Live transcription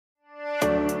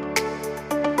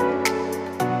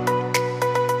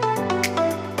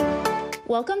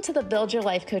Welcome to the Build Your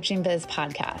Life Coaching Biz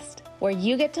podcast, where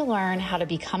you get to learn how to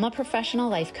become a professional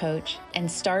life coach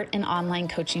and start an online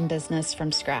coaching business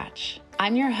from scratch.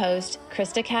 I'm your host,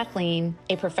 Krista Kathleen,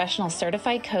 a professional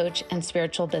certified coach and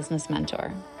spiritual business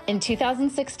mentor. In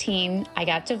 2016, I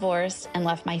got divorced and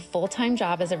left my full-time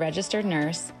job as a registered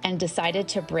nurse and decided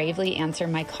to bravely answer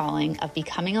my calling of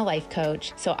becoming a life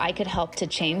coach so I could help to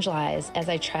change lives as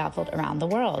I traveled around the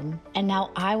world. And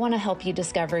now I want to help you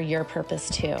discover your purpose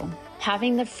too.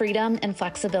 Having the freedom and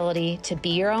flexibility to be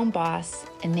your own boss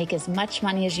and make as much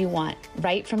money as you want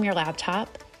right from your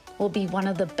laptop will be one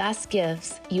of the best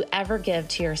gifts you ever give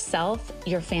to yourself,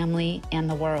 your family, and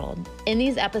the world. In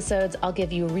these episodes, I'll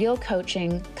give you real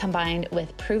coaching combined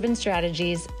with proven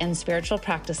strategies and spiritual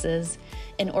practices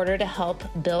in order to help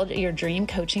build your dream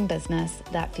coaching business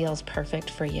that feels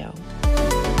perfect for you.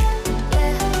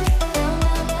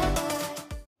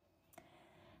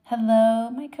 Hello,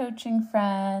 my coaching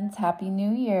friends. Happy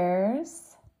New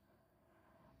Year's.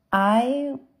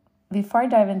 Before I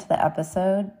dive into the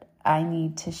episode, I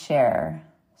need to share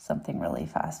something really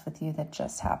fast with you that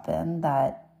just happened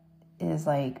that is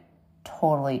like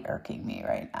totally irking me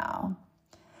right now.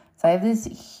 So I have this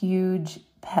huge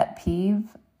pet peeve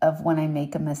of when I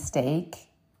make a mistake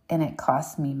and it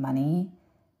costs me money.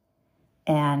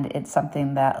 And it's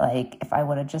something that, like, if I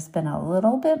would have just been a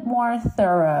little bit more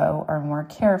thorough or more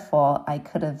careful, I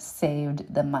could have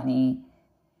saved the money.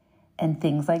 And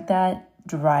things like that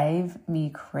drive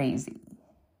me crazy.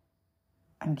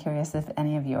 I'm curious if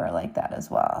any of you are like that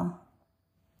as well.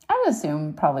 I would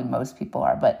assume probably most people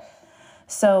are. But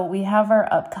so we have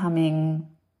our upcoming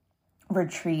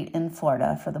retreat in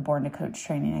Florida for the Born to Coach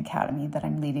Training Academy that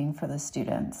I'm leading for the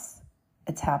students.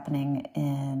 It's happening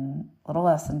in a little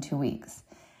less than 2 weeks.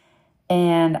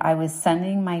 And I was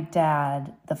sending my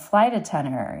dad the flight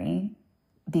itinerary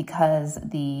because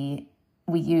we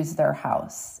use their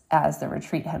house as the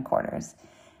retreat headquarters.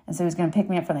 And so he was going to pick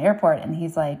me up from the airport, and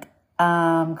he's like,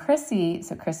 Chrissy,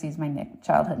 so Chrissy's my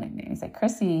childhood nickname. He's like,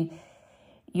 Chrissy,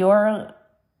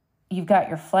 you've got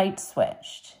your flight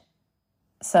switched.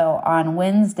 So on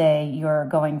Wednesday, you're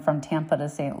going from Tampa to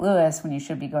St. Louis when you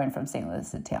should be going from St. Louis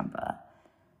to Tampa.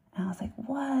 And I was like,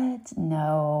 what?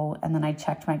 No. And then I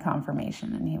checked my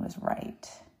confirmation and he was right.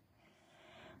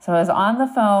 So I was on the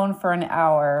phone for an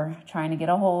hour trying to get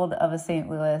a hold of a St.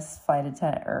 Louis flight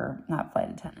attendant, or not flight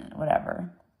attendant,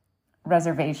 whatever,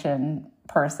 reservation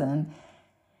person.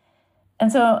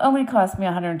 And so it only cost me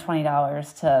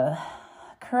 $120 to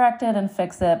correct it and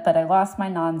fix it, but I lost my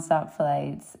nonstop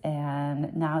flights,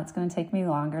 and now it's going to take me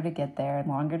longer to get there and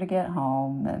longer to get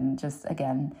home. And just,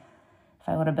 again, if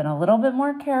I would have been a little bit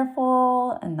more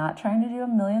careful and not trying to do a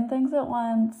million things at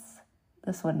once,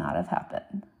 this would not have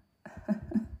happened.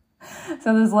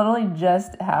 So this literally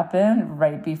just happened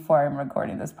right before I'm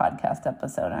recording this podcast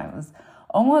episode. And I was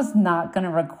almost not going to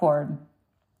record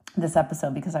this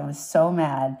episode because I was so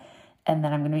mad. And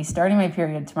then I'm going to be starting my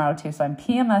period tomorrow too. So I'm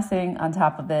PMSing on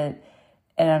top of it.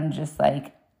 And I'm just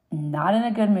like not in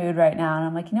a good mood right now. And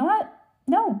I'm like, you know what?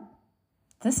 No,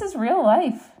 this is real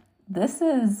life. This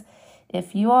is,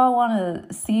 if you all want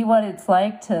to see what it's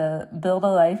like to build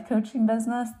a life coaching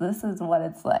business, this is what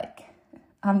it's like.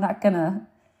 I'm not going to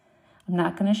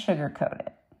sugarcoat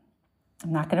it.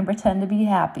 I'm not going to pretend to be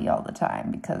happy all the time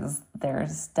because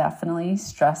there's definitely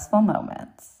stressful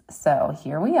moments. So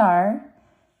here we are.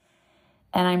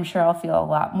 And I'm sure I'll feel a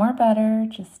lot more better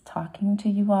just talking to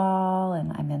you all.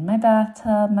 And I'm in my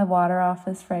bathtub, my water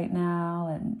office right now,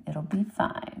 and it'll be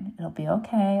fine. It'll be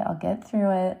okay. I'll get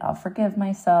through it. I'll forgive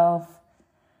myself.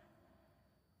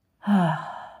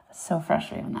 It's so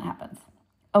frustrating when that happens.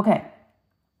 Okay.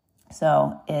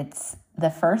 So it's the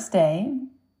first day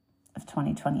of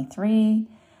 2023.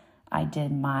 I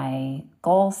did my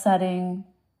goal setting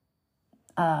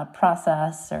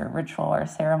process or ritual or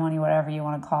ceremony, whatever you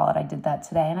want to call it. I did that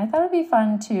today, and I thought it'd be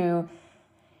fun to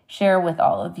share with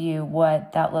all of you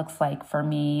what that looks like for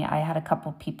me. I had a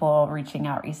couple people reaching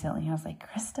out recently. I was like,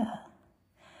 Krista,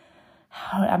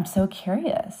 I'm so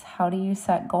curious. How do you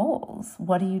set goals?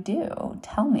 What do you do?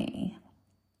 Tell me.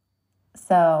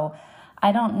 So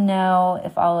I don't know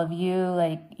if all of you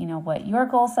what your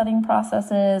goal setting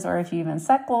process is, or if you even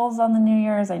set goals on the New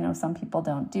Year's. I know some people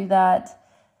don't do that.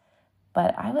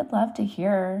 But I would love to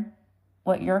hear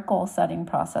what your goal setting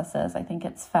process is. I think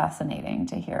it's fascinating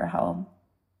to hear how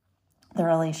the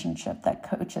relationship that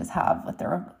coaches have with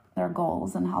their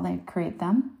goals and how they create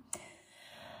them.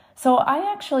 So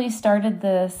I actually started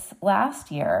this last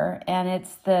year, and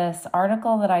it's this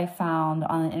article that I found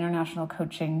on the International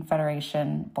Coaching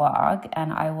Federation blog,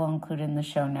 and I will include in the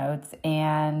show notes.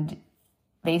 And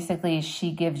basically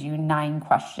she gives you 9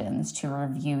 questions to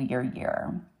review your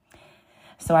year.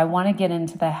 So I want to get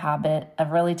into the habit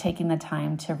of really taking the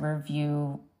time to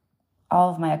review all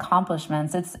of my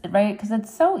accomplishments. It's right, because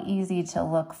it's so easy to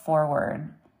look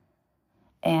forward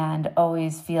and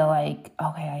always feel like,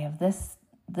 okay, I have this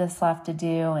left to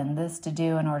do and this to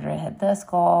do in order to hit this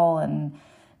goal and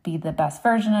be the best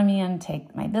version of me and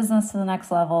take my business to the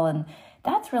next level. And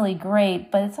that's really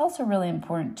great, but it's also really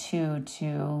important too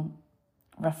to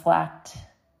reflect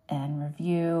and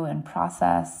review and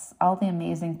process all the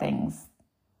amazing things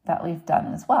that we've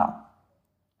done as well.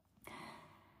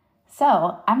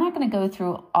 So I'm not going to go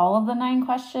through all of the 9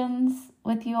 questions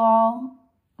with you all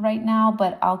right now,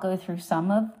 but I'll go through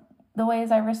some of the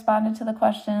ways I responded to the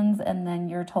questions, and then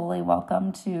you're totally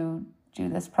welcome to do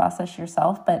this process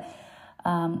yourself. But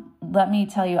let me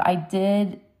tell you, I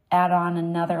did add on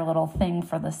another little thing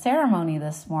for the ceremony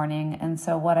this morning. And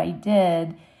so what I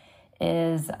did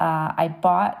is I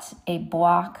bought a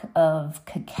block of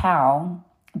cacao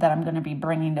that I'm going to be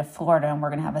bringing to Florida, and we're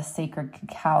going to have a sacred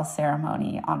cacao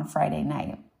ceremony on Friday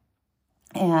night.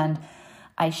 And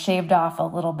I shaved off a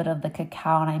little bit of the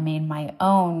cacao and I made my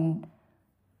own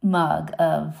mug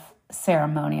of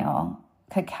ceremonial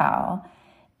cacao.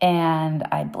 And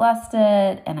I blessed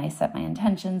it and I set my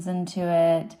intentions into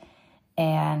it.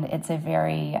 And it's a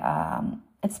very,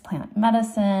 it's plant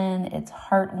medicine, it's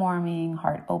heartwarming,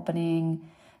 heart opening.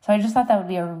 So I just thought that would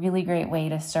be a really great way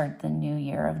to start the new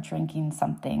year of drinking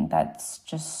something that's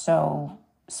just so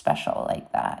special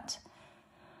like that.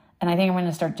 And I think I'm going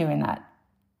to start doing that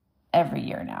every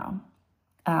year now.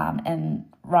 And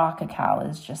raw cacao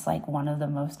is just like one of the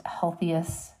most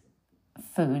healthiest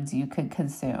foods you could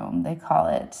consume. They call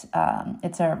it,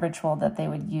 it's a ritual that they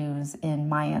would use in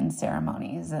Mayan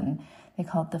ceremonies, and they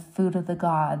call it the food of the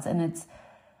gods. And it's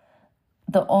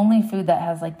the only food that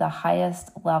has like the highest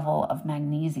level of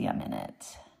magnesium in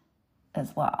it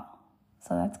as well.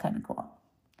 So that's kind of cool.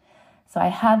 So I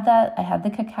had the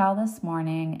cacao this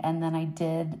morning, and then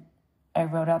I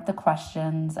wrote out the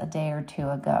questions a day or two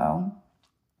ago.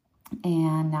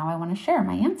 And now I want to share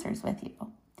my answers with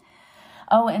you.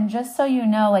 Oh, and just so you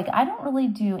know, like I don't really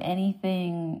do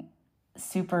anything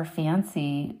super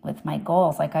fancy with my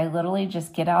goals. Like I literally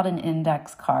just get out an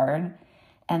index card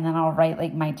and then I'll write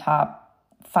like my top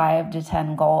 5 to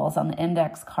 10 goals on the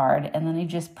index card. And then I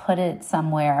just put it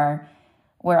somewhere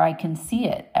where I can see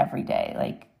it every day,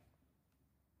 like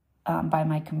by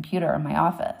my computer in my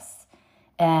office.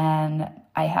 And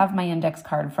I have my index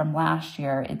card from last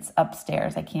year. It's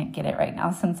upstairs. I can't get it right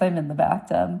now since I'm in the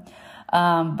bathtub.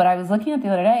 But I was looking at it the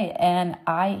other day and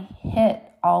I hit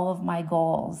all of my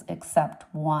goals except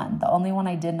one. The only one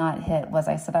I did not hit was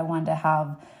I said I wanted to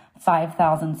have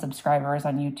 5,000 subscribers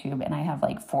on YouTube, and I have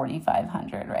like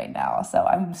 4,500 right now. So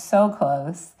I'm so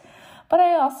close. But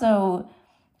I also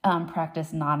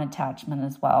practice non-attachment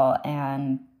as well.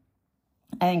 And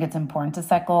I think it's important to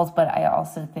set goals, but I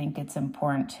also think it's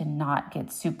important to not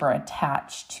get super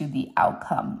attached to the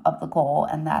outcome of the goal,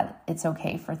 and that it's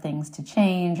okay for things to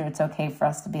change, or it's okay for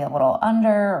us to be a little under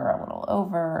or a little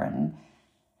over. And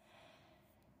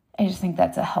I just think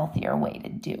that's a healthier way to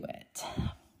do it.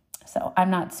 So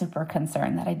I'm not super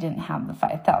concerned that I didn't have the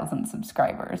 5,000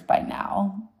 subscribers by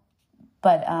now.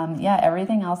 But yeah,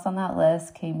 everything else on that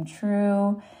list came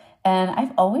true. And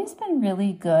I've always been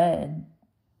really good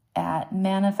at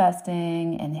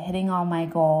manifesting and hitting all my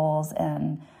goals.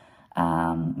 And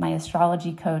my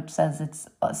astrology coach says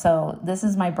so this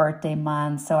is my birthday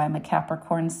month. So I'm a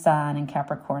Capricorn sun, and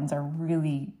Capricorns are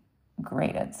really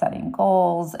great at setting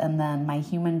goals. And then my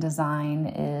human design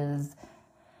is,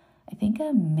 I think,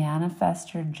 a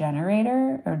manifestor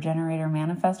generator or generator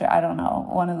manifestor. I don't know,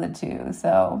 one of the two.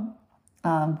 So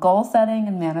goal setting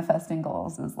and manifesting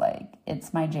goals is like,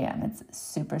 it's my jam. It's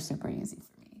super, super easy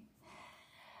for me.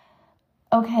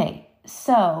 Okay,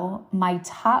 so my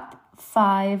top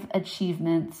 5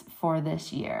 achievements for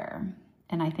this year.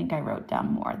 And I think I wrote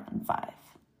down more than 5.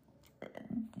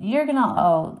 You're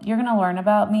gonna learn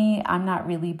about me. I'm not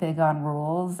really big on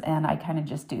rules, and I kind of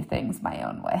just do things my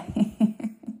own way.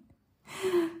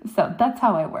 So that's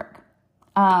how I work.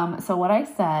 So what I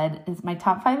said is my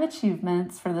top 5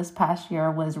 achievements for this past year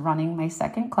was running my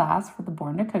second class for the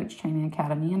Born to Coach Training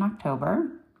Academy in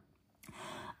October.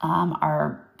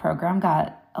 Our program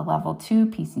got a level 2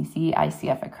 PCC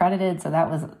ICF accredited, so that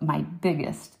was my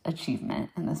biggest achievement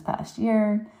in this past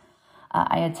year.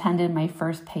 I attended my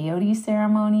first peyote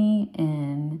ceremony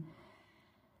in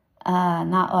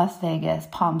not Las Vegas,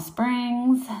 Palm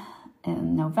Springs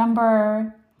in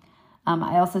November.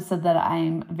 I also said that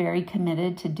I'm very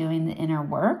committed to doing the inner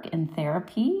work in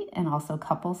therapy and also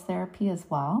couples therapy as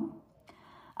well.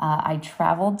 I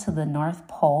traveled to the North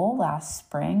Pole last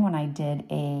spring when I did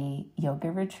a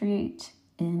yoga retreat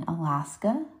in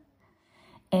Alaska.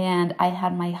 And I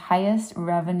had my highest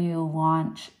revenue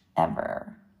launch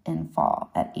ever in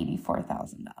fall at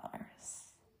 $84,000.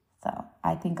 So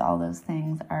I think all those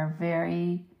things are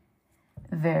very,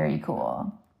 very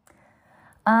cool.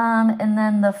 And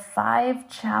then the 5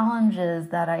 challenges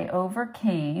that I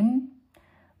overcame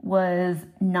was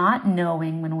not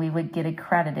knowing when we would get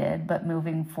accredited, but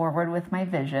moving forward with my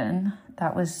vision.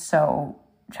 That was so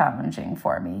challenging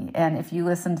for me. And if you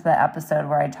listen to the episode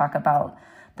where I talk about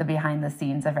the behind the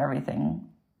scenes of everything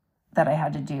that I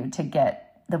had to do to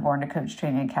get the Born to Coach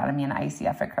Training Academy and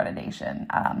ICF accreditation,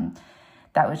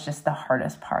 that was just the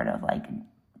hardest part of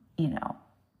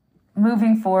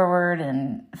moving forward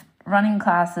and running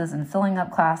classes and filling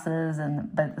up classes.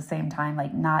 But at the same time,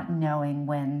 not knowing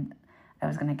when I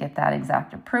was going to get that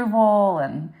exact approval.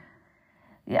 And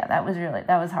yeah, that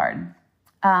was hard.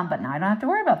 But now I don't have to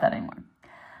worry about that anymore.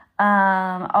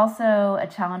 Also, a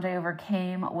challenge I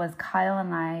overcame was Kyle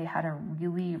and I had a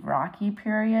really rocky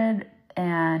period,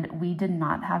 and we did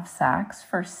not have sex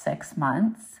for 6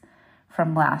 months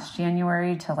from last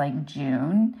January to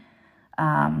June.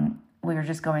 We were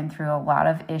just going through a lot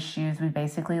of issues. We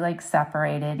basically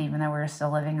separated, even though we were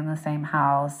still living in the same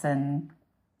house. And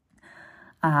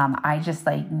I just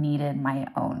needed my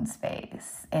own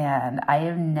space. And I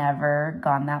have never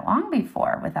gone that long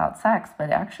before without sex,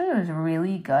 but actually it was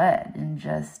really good. And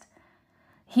just,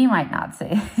 he might not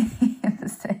say the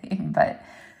same, but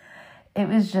it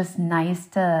was just nice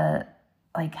to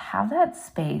have that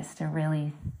space to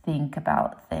really think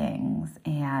about things.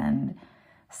 And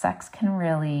sex can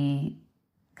really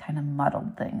kind of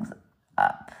muddle things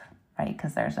up, right?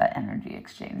 Because there's that energy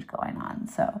exchange going on.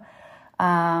 So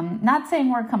not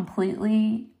saying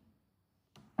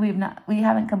we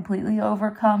haven't completely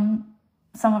overcome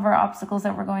some of our obstacles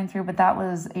that we're going through, but that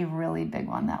was a really big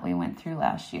one that we went through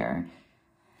last year.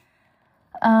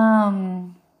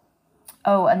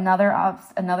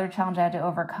 Another challenge I had to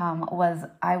overcome was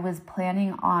I was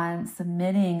planning on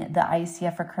submitting the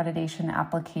ICF accreditation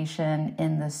application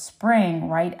in the spring,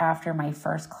 right after my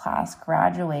first class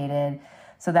graduated.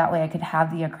 So that way I could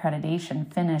have the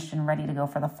accreditation finished and ready to go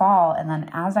for the fall. And then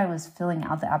as I was filling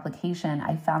out the application,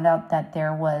 I found out that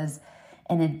there was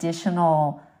an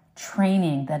additional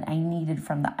training that I needed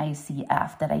from the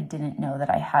ICF that I didn't know that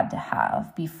I had to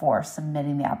have before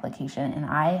submitting the application. And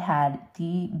I had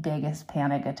the biggest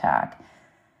panic attack.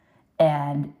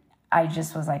 And I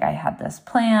just was I had this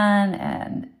plan.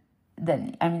 And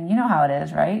then, you know how it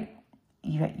is, right?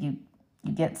 You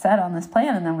get set on this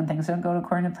plan, and then when things don't go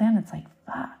according to plan, it's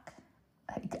fuck.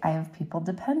 I have people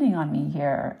depending on me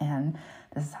here, and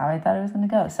this is how I thought it was going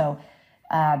to go. So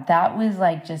that was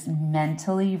just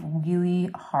mentally really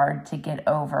hard to get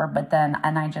over. But then,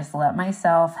 and I just let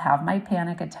myself have my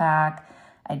panic attack.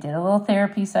 I did a little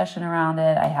therapy session around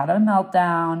it. I had a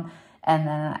meltdown. And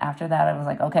then after that, I was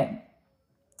okay,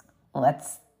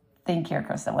 let's think here,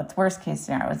 Krista. What's worst case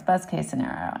scenario? What's best case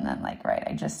scenario? And then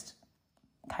I just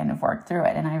kind of worked through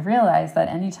it. And I realized that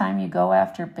anytime you go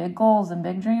after big goals and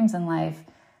big dreams in life,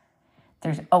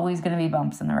 there's always going to be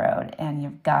bumps in the road, and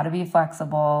you've got to be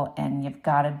flexible, and you've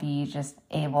got to be just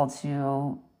able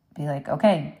to be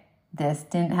okay, this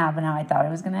didn't happen how I thought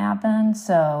it was going to happen.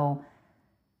 So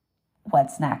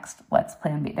what's next? What's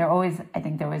plan B? I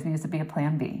think there always needs to be a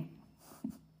plan B.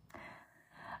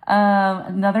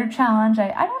 Another challenge,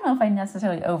 I don't know if I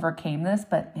necessarily overcame this,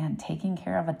 but man, taking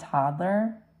care of a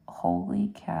toddler,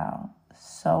 holy cow,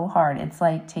 so hard. It's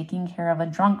like taking care of a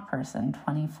drunk person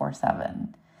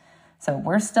 24/7. So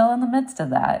we're still in the midst of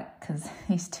that because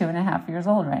he's 2.5 years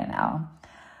old right now.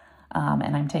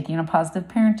 And I'm taking a positive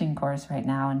parenting course right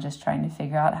now and just trying to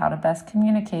figure out how to best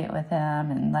communicate with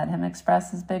him and let him express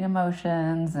his big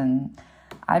emotions. And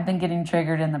I've been getting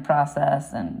triggered in the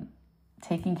process, and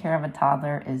taking care of a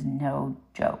toddler is no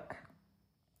joke.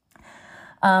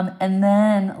 And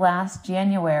then last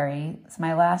January, so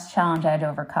my last challenge I had to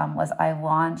overcome was I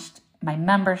launched my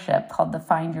membership called the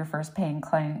Find Your First Paying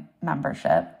Client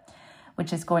membership,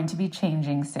 which is going to be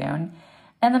changing soon.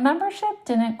 And the membership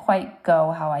didn't quite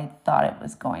go how I thought it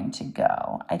was going to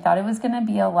go. I thought it was going to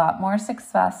be a lot more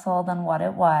successful than what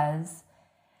it was.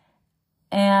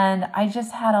 And I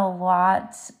just had a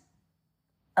lot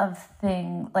of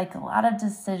things, a lot of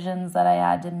decisions that I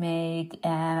had to make.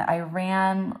 And I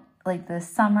ran, this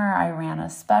summer, I ran a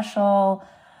special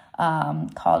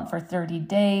called for 30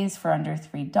 days for under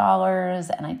 $3.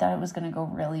 And I thought it was going to go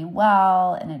really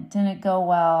well, and it didn't go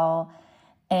well.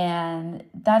 And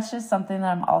that's just something that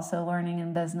I'm also learning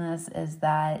in business, is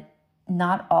that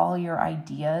not all your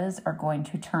ideas are going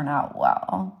to turn out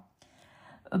well.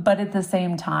 But at the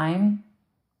same time,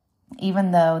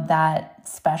 even though that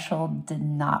special did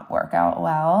not work out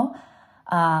well,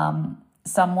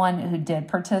 someone who did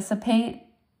participate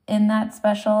in that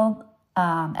special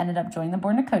ended up joining the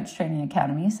Born to Coach Training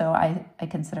Academy. So I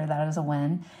consider that as a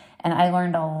win. And I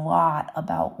learned a lot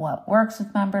about what works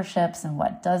with memberships and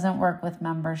what doesn't work with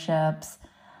memberships.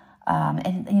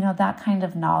 And that kind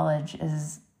of knowledge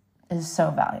is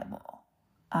so valuable.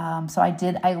 So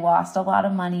I lost a lot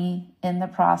of money in the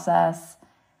process.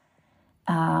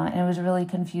 And it was really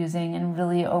confusing and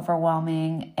really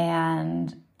overwhelming.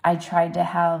 And I tried to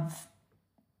have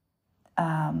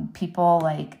people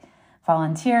like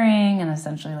volunteering and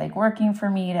essentially like working for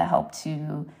me to help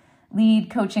to lead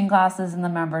coaching classes in the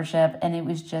membership. And it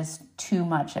was just too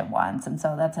much at once. And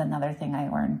so that's another thing I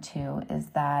learned too, is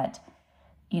that,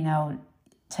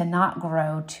 to not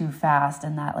grow too fast,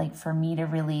 and that like for me to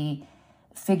really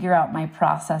figure out my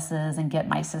processes and get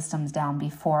my systems down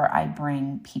before I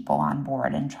bring people on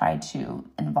board and try to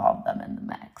involve them in the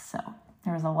mix. So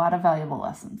there was a lot of valuable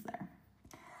lessons there.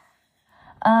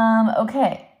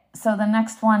 Okay. So the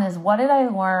next one is, what did I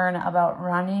learn about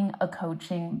running a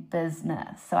coaching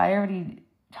business? So I already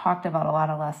talked about a lot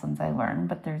of lessons I learned,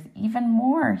 but there's even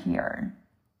more here.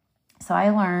 So I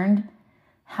learned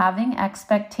having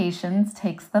expectations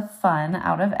takes the fun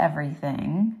out of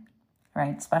everything,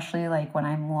 right? Especially like when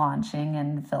I'm launching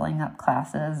and filling up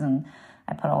classes, and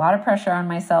I put a lot of pressure on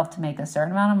myself to make a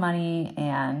certain amount of money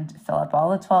and fill up all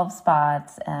the 12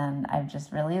 spots. And I've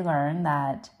just really learned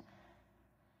that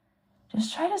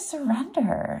just try to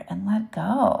surrender and let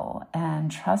go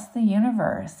and trust the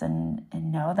universe and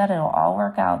know that it'll all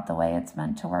work out the way it's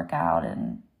meant to work out.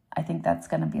 And I think that's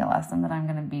going to be a lesson that I'm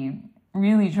going to be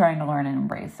really trying to learn and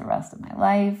embrace the rest of my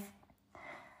life.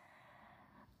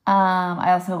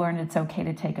 I also learned it's okay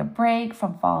to take a break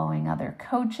from following other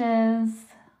coaches.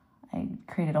 I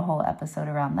created a whole episode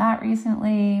around that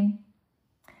recently.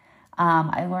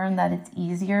 I learned that it's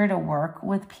easier to work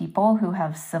with people who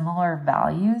have similar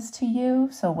values to you.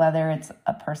 So whether it's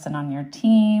a person on your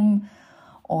team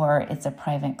or it's a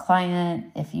private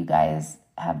client, if you guys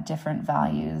have different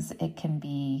values, it can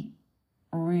be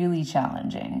really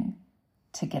challenging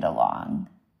to get along.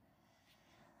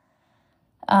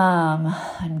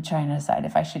 I'm trying to decide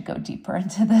if I should go deeper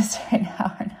into this right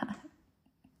now or not.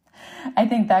 I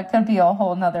think that could be a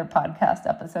whole nother podcast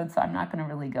episode, so I'm not going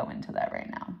to really go into that right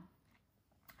now.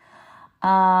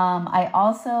 I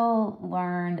also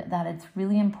learned that it's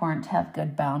really important to have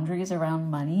good boundaries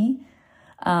around money.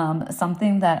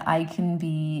 Something that I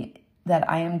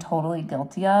am totally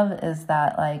guilty of is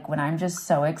that like when I'm just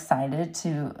so excited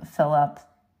to fill up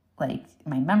like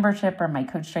my membership or my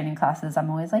coach training classes, I'm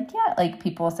always like, yeah, like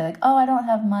people will say like, oh, I don't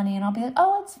have money. And I'll be like,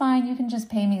 oh, it's fine. You can just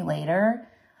pay me later.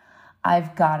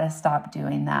 I've got to stop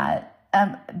doing that.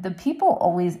 The people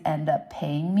always end up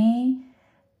paying me.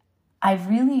 I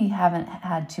really haven't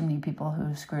had too many people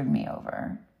who screwed me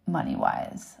over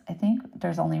money-wise. I think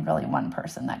there's only really one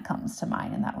person that comes to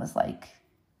mind, and that was like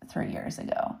 3 years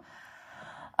ago.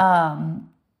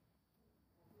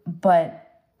 But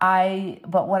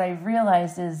what I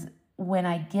realized is when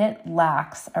I get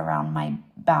lax around my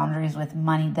boundaries with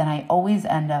money, then I always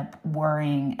end up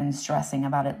worrying and stressing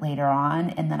about it later on.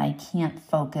 And then I can't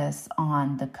focus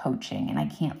on the coaching and I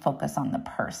can't focus on the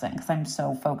person because I'm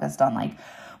so focused on like,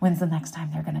 when's the next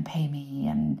time they're going to pay me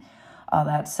and all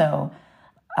that. So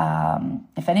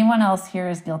if anyone else here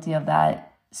is guilty of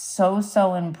that,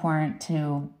 so important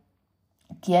to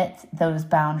get those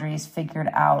boundaries figured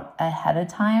out ahead of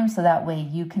time so that way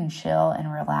you can chill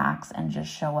and relax and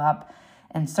just show up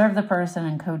and serve the person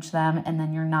and coach them, and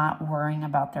then you're not worrying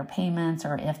about their payments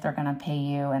or if they're going to pay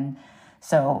you. And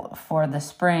so for the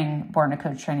spring Born to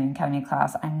Coach Training Academy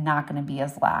class, I'm not going to be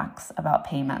as lax about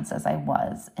payments as I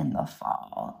was in the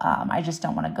fall. I just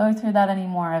don't want to go through that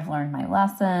anymore. I've learned my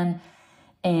lesson,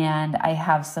 and I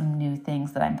have some new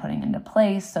things that I'm putting into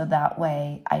place so that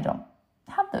way I don't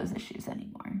have those issues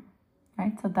anymore,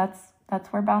 right? So that's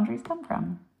where boundaries come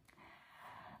from.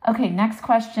 Okay, next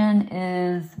question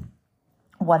is,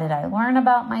 what did I learn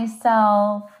about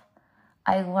myself?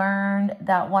 I learned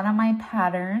that one of my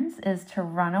patterns is to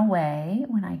run away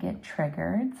when I get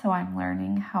triggered. So I'm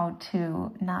learning how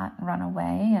to not run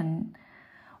away and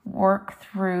work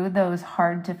through those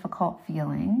hard, difficult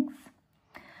feelings.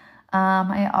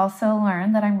 I also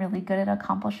learned that I'm really good at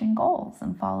accomplishing goals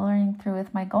and following through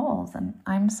with my goals. And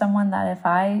I'm someone that if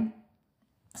I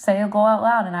say a goal out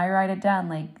loud and I write it down,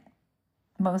 like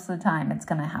most of the time it's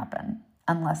going to happen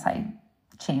unless I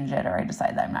change it or I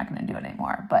decide that I'm not going to do it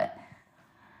anymore. But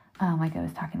like I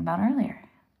was talking about earlier,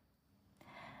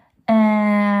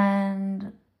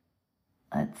 And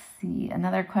let's see,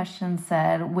 another question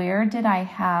said, where did I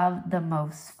have the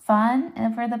most fun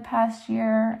over the past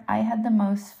year? I had the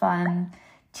most fun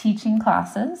teaching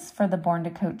classes for the Born to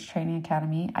Coach Training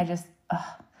Academy.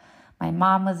 My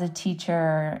mom was a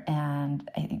teacher, and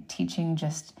I think teaching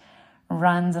just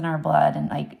runs in our blood. And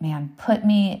like, man, put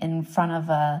me in front of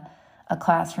a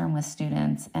classroom with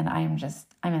students, and I'm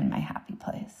in my happy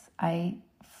place. I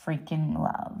freaking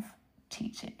love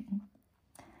teaching.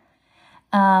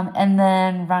 And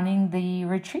then running the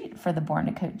retreat for the Born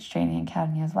to Coach Training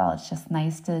Academy as well. It's just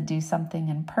nice to do something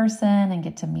in person and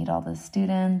get to meet all the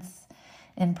students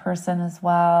in person as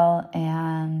well.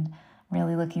 And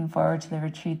really looking forward to the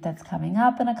retreat that's coming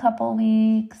up in a couple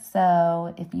weeks.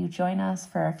 So if you join us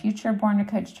for a future Born to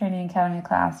Coach Training Academy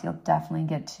class, you'll definitely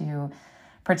get to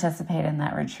participate in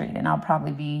that retreat. And I'll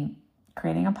probably be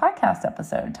creating a podcast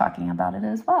episode talking about it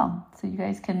as well, so you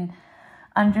guys can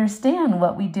understand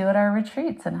what we do at our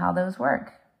retreats and how those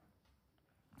work.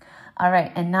 All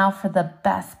right, and now for the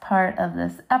best part of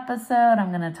this episode, I'm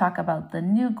going to talk about the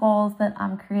new goals that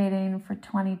I'm creating for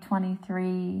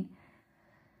 2023.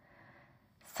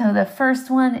 So the first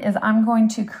one is I'm going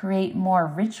to create more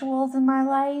rituals in my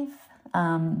life.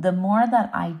 The more that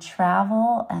I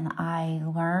travel and I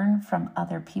learn from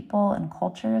other people and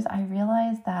cultures, I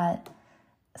realize that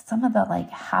some of the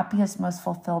happiest, most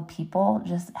fulfilled people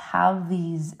just have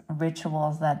these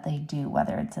rituals that they do,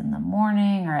 whether it's in the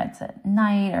morning or it's at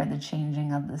night or the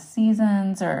changing of the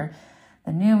seasons or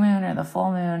the new moon or the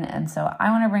full moon. And so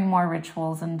I want to bring more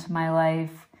rituals into my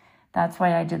life. That's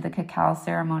why I did the cacao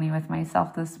ceremony with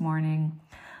myself this morning.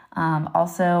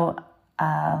 I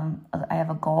have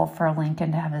a goal for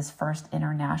Lincoln to have his first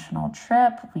international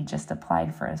trip. We just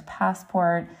applied for his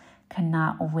passport.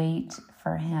 Cannot wait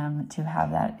for him to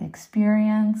have that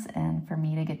experience and for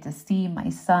me to get to see my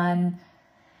son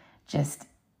just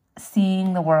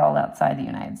seeing the world outside the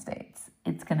United States.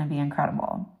 It's going to be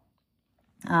incredible.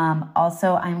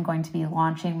 Also, I'm going to be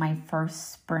launching my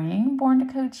first spring Born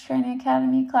to Coach Training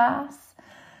Academy class.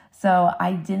 So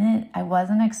I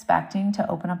wasn't expecting to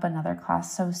open up another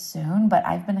class so soon, but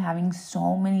I've been having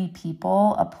so many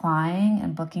people applying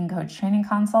and booking coach training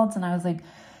consults. And I was like,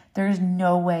 there's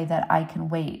no way that I can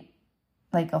wait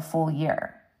a full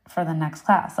year for the next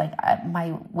class.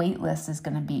 My wait list is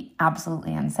going to be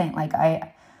absolutely insane.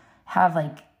 I have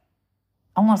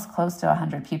almost close to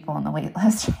 100 people on the wait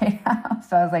list right now.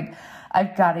 So I was like,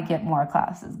 I've got to get more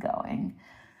classes going.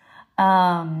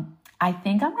 I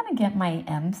think I'm going to get my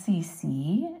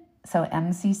MCC. So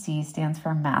MCC stands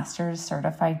for Master's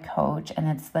Certified Coach, and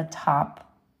it's the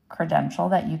top credential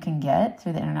that you can get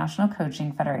through the International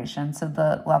Coaching Federation. So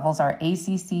the levels are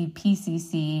ACC,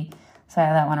 PCC, so I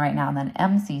have that one right now, and then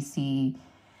MCC.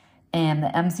 And the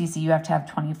MCC, you have to have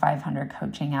 2,500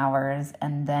 coaching hours,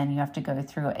 and then you have to go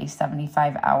through a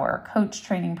 75-hour coach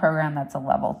training program. That's a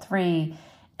level 3,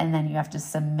 and then you have to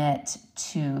submit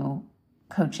to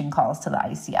coaching calls to the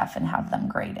ICF and have them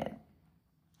graded.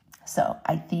 So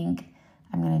I think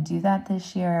I'm going to do that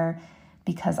this year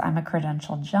because I'm a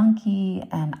credential junkie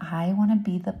and I want to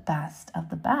be the best of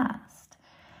the best.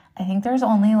 I think there's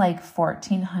only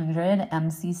 1,400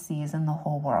 MCCs in the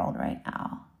whole world right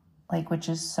now, which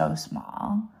is so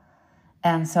small.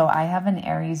 And so I have an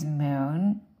Aries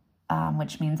moon,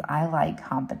 which means I like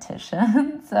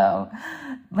competition. So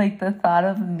the thought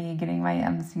of me getting my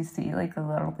MCC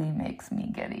literally makes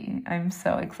me giddy. I'm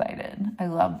so excited. I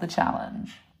love the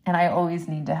challenge. And I always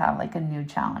need to have a new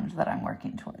challenge that I'm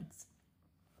working towards.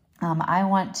 I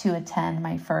want to attend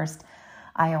my first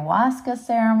ayahuasca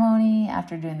ceremony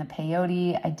after doing the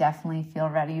peyote. I definitely feel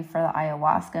ready for the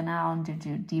ayahuasca now and to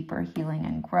do deeper healing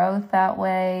and growth that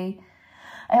way.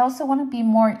 I also want to be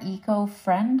more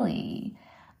eco-friendly.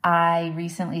 I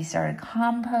recently started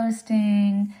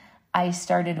composting. I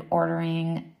started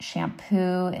ordering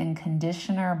shampoo and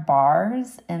conditioner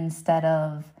bars instead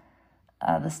of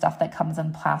the stuff that comes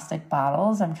in plastic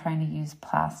bottles. I'm trying to use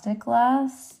plastic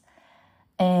less.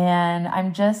 And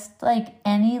I'm just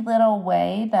any little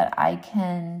way that I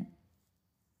can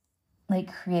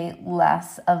create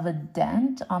less of a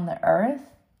dent on the earth,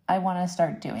 I want to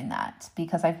start doing that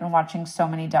because I've been watching so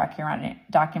many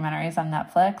documentaries on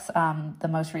Netflix. The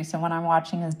most recent one I'm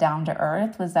watching is Down to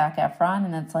Earth with Zac Efron.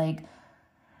 And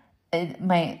it's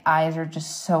my eyes are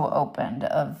just so opened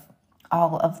of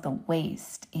all of the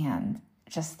waste and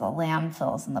just the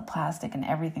landfills and the plastic and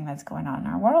everything that's going on in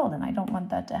our world. And I don't want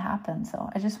that to happen. So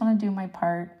I just want to do my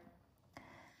part.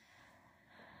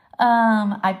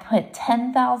 I put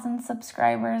 10,000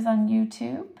 subscribers on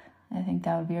YouTube. I think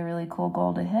that would be a really cool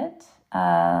goal to hit.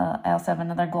 I also have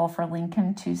another goal for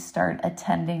Lincoln to start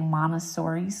attending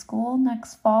Montessori school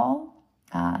next fall.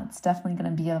 It's definitely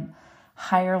going to be a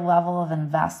higher level of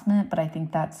investment, but I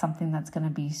think that's something that's going to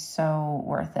be so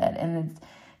worth it. And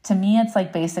to me, it's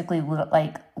like basically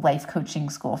like life coaching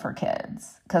school for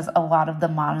kids, because a lot of the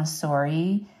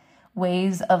Montessori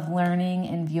ways of learning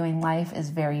and viewing life is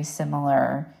very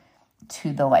similar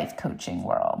to the life coaching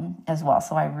world as well.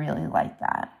 So I really like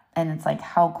that. And it's like,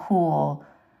 how cool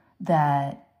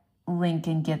that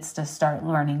Lincoln gets to start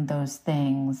learning those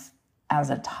things as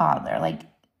a toddler. Like,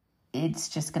 it's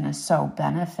just going to so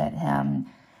benefit him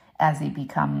as he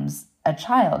becomes a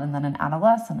child and then an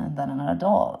adolescent and then an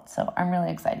adult. So I'm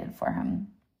really excited for him.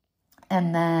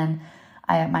 And then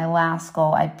my last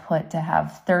goal, I put to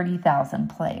have 30,000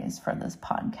 plays for this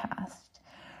podcast.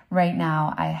 Right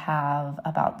now, I have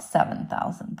about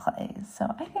 7,000 plays. So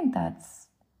I think that's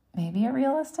maybe a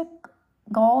realistic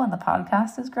goal, and the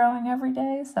podcast is growing every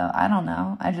day. So I don't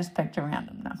know. I just picked a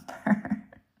random number.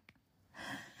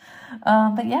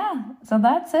 But yeah, so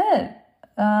that's it.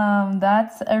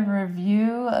 That's a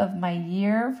review of my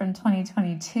year from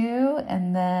 2022,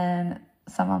 and then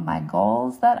some of my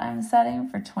goals that I'm setting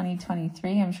for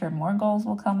 2023. I'm sure more goals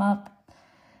will come up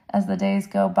as the days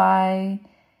go by.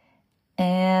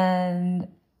 And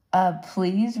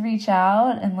please reach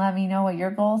out and let me know what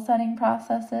your goal setting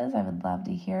process is. I would love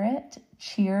to hear it.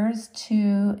 Cheers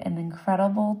to an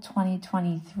incredible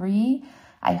 2023.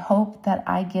 I hope that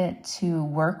I get to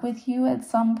work with you at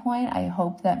some point. I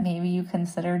hope that maybe you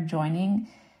consider joining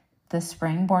the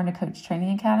spring Born to Coach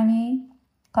Training Academy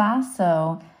class.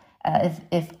 So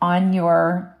if on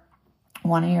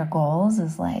one of your goals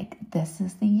is like, this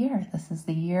is the year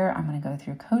I'm going to go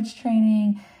through coach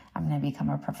training. I'm going to become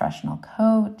a professional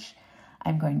coach.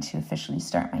 I'm going to officially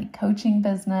start my coaching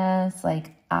business.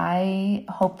 Like, I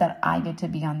hope that I get to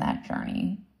be on that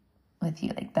journey with you.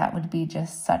 Like, that would be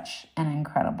just such an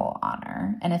incredible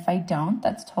honor. And if I don't,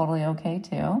 that's totally okay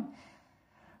too.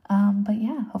 But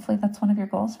yeah, hopefully that's one of your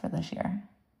goals for this year.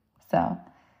 So,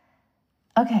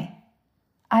 okay.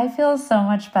 I feel so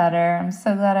much better. I'm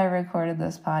so glad I recorded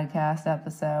this podcast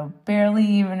episode. Barely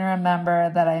even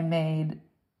remember that I made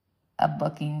a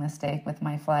booking mistake with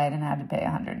my flight and had to pay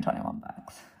 $121.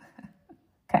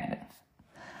 Kind of.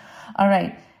 All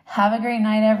right. Have a great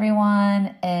night,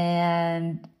 everyone.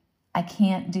 And I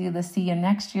can't do the see you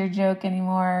next year joke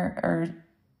anymore or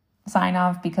sign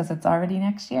off because it's already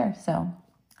next year. So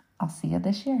I'll see you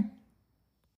this year.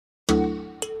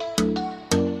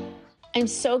 I'm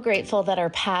so grateful that our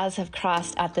paths have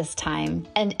crossed at this time.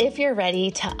 And if you're ready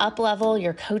to up-level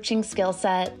your coaching skill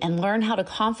set and learn how to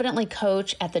confidently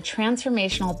coach at the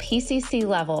transformational PCC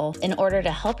level in order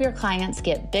to help your clients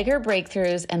get bigger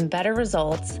breakthroughs and better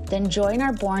results, then join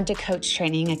our Born to Coach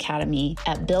Training Academy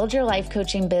at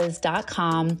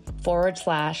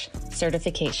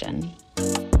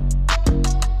buildyourlifecoachingbiz.com/certification.